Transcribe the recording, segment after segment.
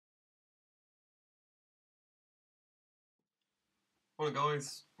Morning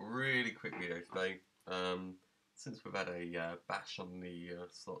guys, really quick video today. Since we've had a bash on the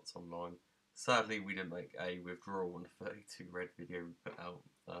slots online, sadly we didn't make a withdrawal on the 32 red video we put out.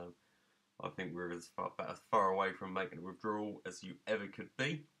 I think we're about as far away from making a withdrawal as you ever could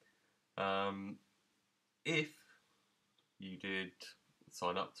be. If you did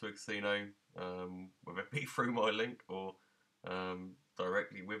sign up to a casino, whether it be through my link or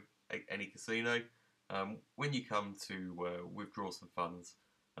directly with any casino, when you come to withdraw some funds,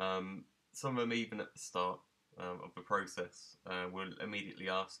 some of them even at the start of the process will immediately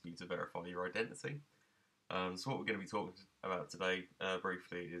ask you to verify your identity. So what we're going to be talking about today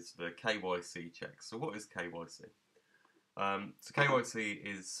briefly is the KYC check. So what is KYC? So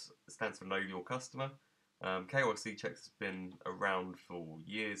KYC stands for Know Your Customer. KYC checks have been around for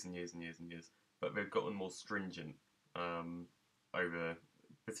years and years and years and years, but they've gotten more stringent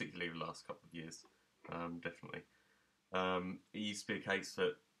particularly the last couple of years. Definitely. It used to be a case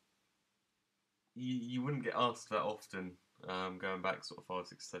that you wouldn't get asked that often, going back sort of 5,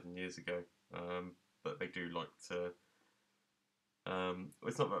 6, 7 years ago, but they do like to,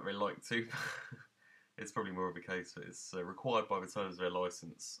 it's not that they like to, it's probably more of a case that it's required by the terms of their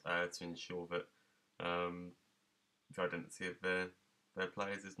licence to ensure that the identity of their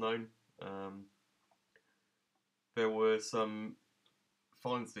players is known. There were some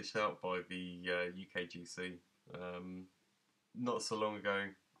fines dished out by the UKGC not so long ago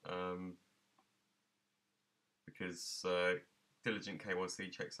because diligent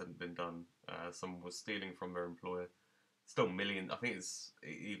KYC checks hadn't been done. Someone was stealing from their employer, still millions. I think it's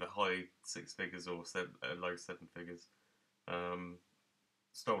either high 6 figures or low 7 figures,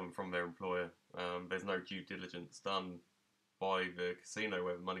 stolen from their employer. There's no due diligence done by the casino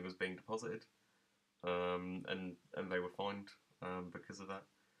where the money was being deposited, and they were fined because of that.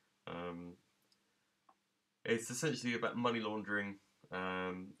 It's essentially about money laundering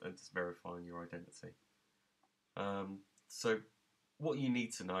and just verifying your identity. So what you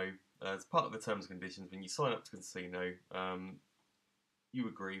need to know, as part of the terms and conditions, when you sign up to casino, you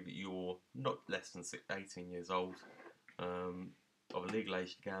agree that you're not less than 18 years old, of a legal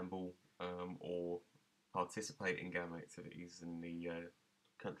age to gamble, or participate in gambling activities in the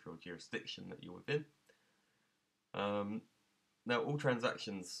country or jurisdiction that you're within. Now, all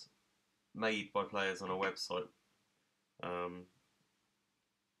transactions made by players on a website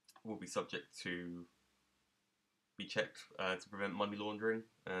will be subject to be checked to prevent money laundering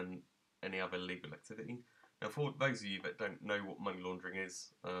and any other illegal activity. Now, for those of you that don't know what money laundering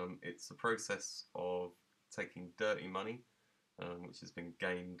is, it's the process of taking dirty money, which has been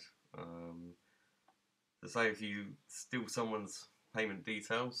gained. So say if you steal someone's payment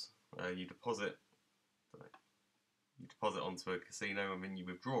details, you deposit onto a casino and then you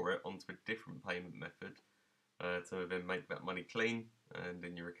withdraw it onto a different payment method to then make that money clean and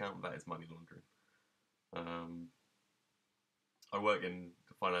in your account. That is money laundering. I work in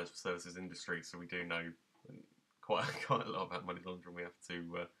the financial services industry, so we do know quite a lot about money laundering. We have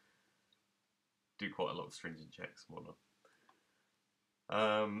to do quite a lot of stringent checks and whatnot.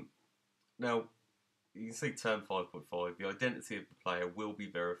 Now, you can see term 5.5, the identity of the player will be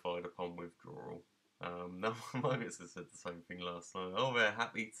verified upon withdrawal. Now, Margaret said the same thing last night. Oh, they're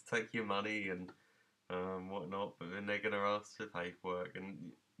happy to take your money and whatnot, but then they're going to ask for paperwork,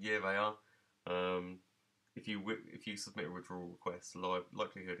 and yeah, they are. If you submit a withdrawal request, the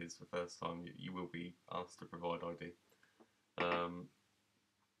likelihood is the first time you will be asked to provide ID.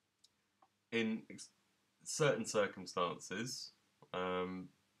 In certain circumstances,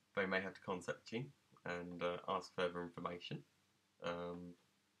 they may have to contact you and ask further information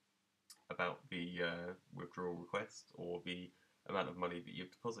about the withdrawal request or the amount of money that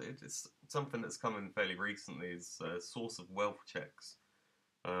you've deposited. It's something that's come in fairly recently is source of wealth checks,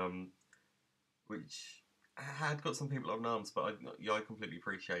 which had got some people up in arms, but I completely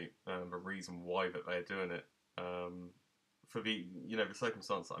appreciate the reason why that they're doing it. For the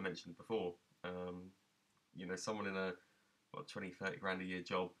circumstance that I mentioned before, someone in a 20-30 grand a year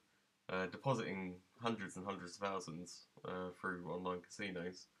job depositing hundreds and hundreds of thousands through online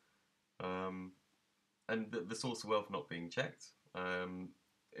casinos, and the source of wealth not being checked.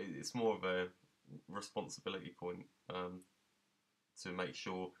 It's more of a responsibility point to make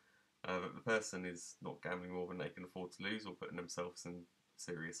sure that the person is not gambling more than they can afford to lose or putting themselves in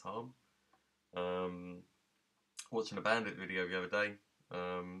serious harm. Watching a Bandit video the other day,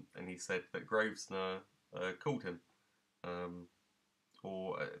 and he said that Grosvenor called him,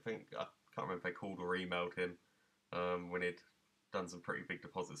 or I can't remember if they called or emailed him when he'd done some pretty big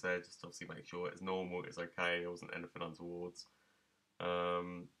deposits there, just to obviously make sure it's normal, it's okay, it wasn't anything untoward.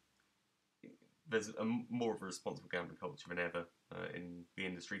 there's more of a responsible gambling culture than ever in the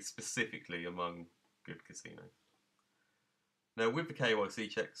industry, specifically among good casinos. Now, with the KYC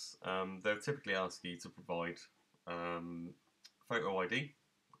checks, they'll typically ask you to provide photo ID,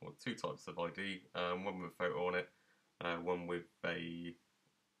 or two types of ID, one with a photo on it, one with a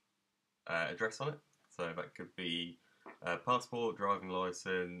address on it. So that could be passport, driving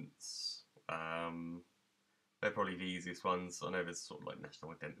license. They're probably the easiest ones. I know there's sort of like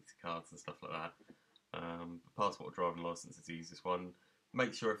national identity cards and stuff like that. Passport or driving license is the easiest one.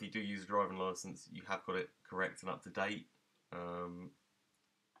 Make sure if you do use a driving license, you have got it correct and up to date.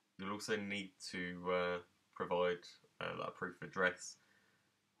 You'll also need to provide like a proof of address,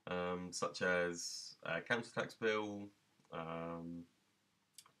 such as a council tax bill,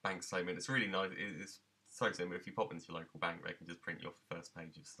 bank statement. It's really nice. It's so simple. If you pop into your local bank, they can just print you off the first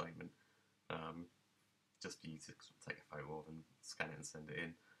page of the statement, just for you to take a photo of and scan it and send it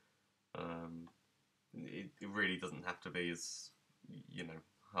in. It really doesn't have to be as, you know,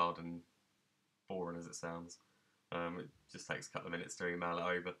 hard and boring as it sounds. It just takes a couple of minutes to email it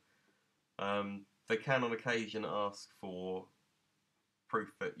over. They can on occasion ask for proof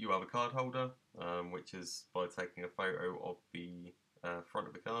that you are the card holder, which is by taking a photo of the front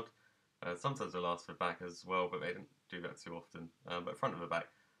of the card. Sometimes they'll ask for back as well, but they don't do that too often. But front of the back,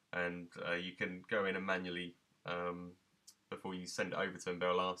 and you can go in and manually, before you send it over to them,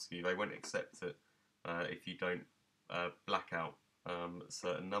 they'll ask you. They won't accept it if you don't black out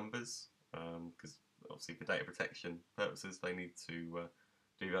certain numbers, because obviously for data protection purposes they need to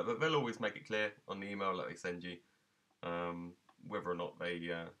do that. But they'll always make it clear on the email that they send you whether or not they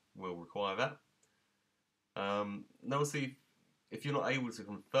will require that. Now, obviously, if you're not able to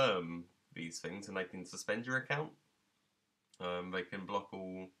confirm these things, and they can suspend your account, they can block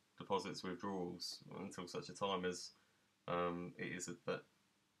all deposits, withdrawals until such a time as it is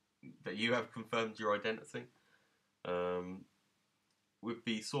that you have confirmed your identity. With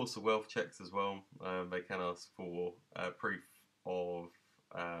the source of wealth checks as well, they can ask for proof of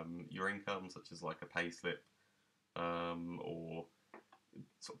your income, such as like a pay slip or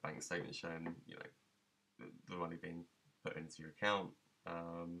sort of bank statement showing, you know, the money being put into your account.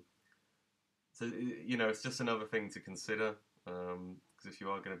 So, you know, it's just another thing to consider, because if you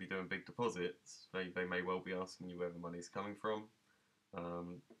are going to be doing big deposits, they may well be asking you where the money is coming from.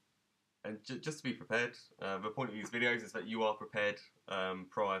 And just to be prepared, the point of these videos is that you are prepared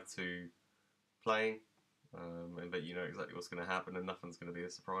prior to playing, and that you know exactly what's going to happen and nothing's going to be a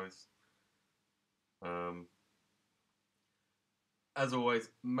surprise. As always,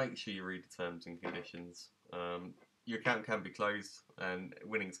 make sure you read the terms and conditions. Your account can be closed and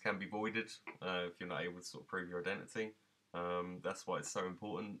winnings can be voided if you're not able to sort of prove your identity. That's why it's so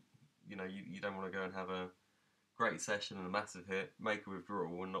important. You know, you don't want to go and have a great session and a massive hit, make a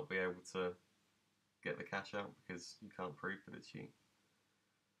withdrawal and not be able to get the cash out because you can't prove that it's you.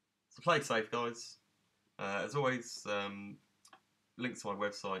 So play safe, guys. As always, links to my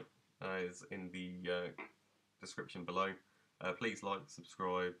website is in the description below. Please like,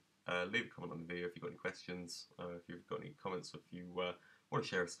 subscribe, leave a comment on the video if you've got any questions, if you've got any comments, if you want to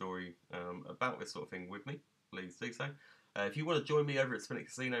share a story about this sort of thing with me, please do so. If you want to join me over at Spin It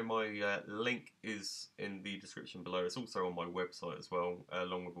Casino, my link is in the description below. It's also on my website as well,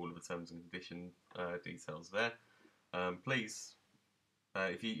 along with all of the terms and condition details there. Please,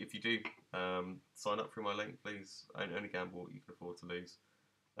 if you do sign up through my link, please only gamble what you can afford to lose.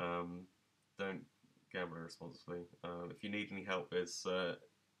 Don't gamble irresponsibly. If you need any help, there's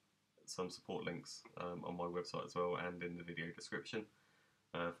some support links on my website as well and in the video description.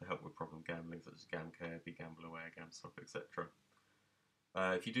 For help with problem gambling, such as GamCare, Be Gamble Aware, GamStop, etc.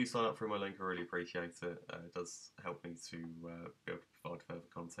 If you do sign up through my link, I really appreciate it. It does help me to be able to provide further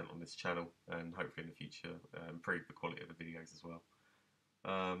content on this channel and hopefully in the future improve the quality of the videos as well.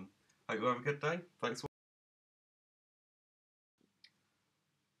 Hope you have a good day. Thanks for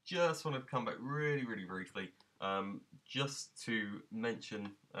just wanted to come back really briefly just to mention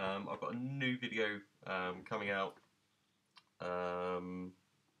I've got a new video coming out.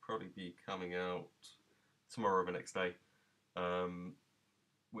 Probably be coming out tomorrow or the next day,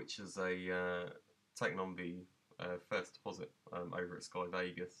 which is taking on the first deposit over at Sky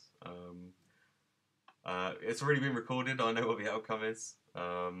Vegas. It's already been recorded. I know what the outcome is.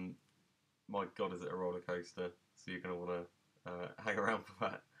 My God, is it a roller coaster? So you're going to want to hang around for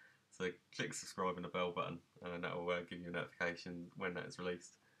that. So click subscribe and the bell button, and that will give you a notification when that is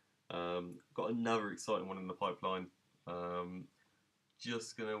released. Got another exciting one in the pipeline.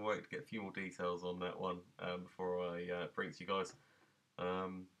 Just going to wait to get a few more details on that one before I bring it to you guys.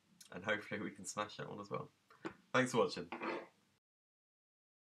 And hopefully we can smash that one as well. Thanks for watching.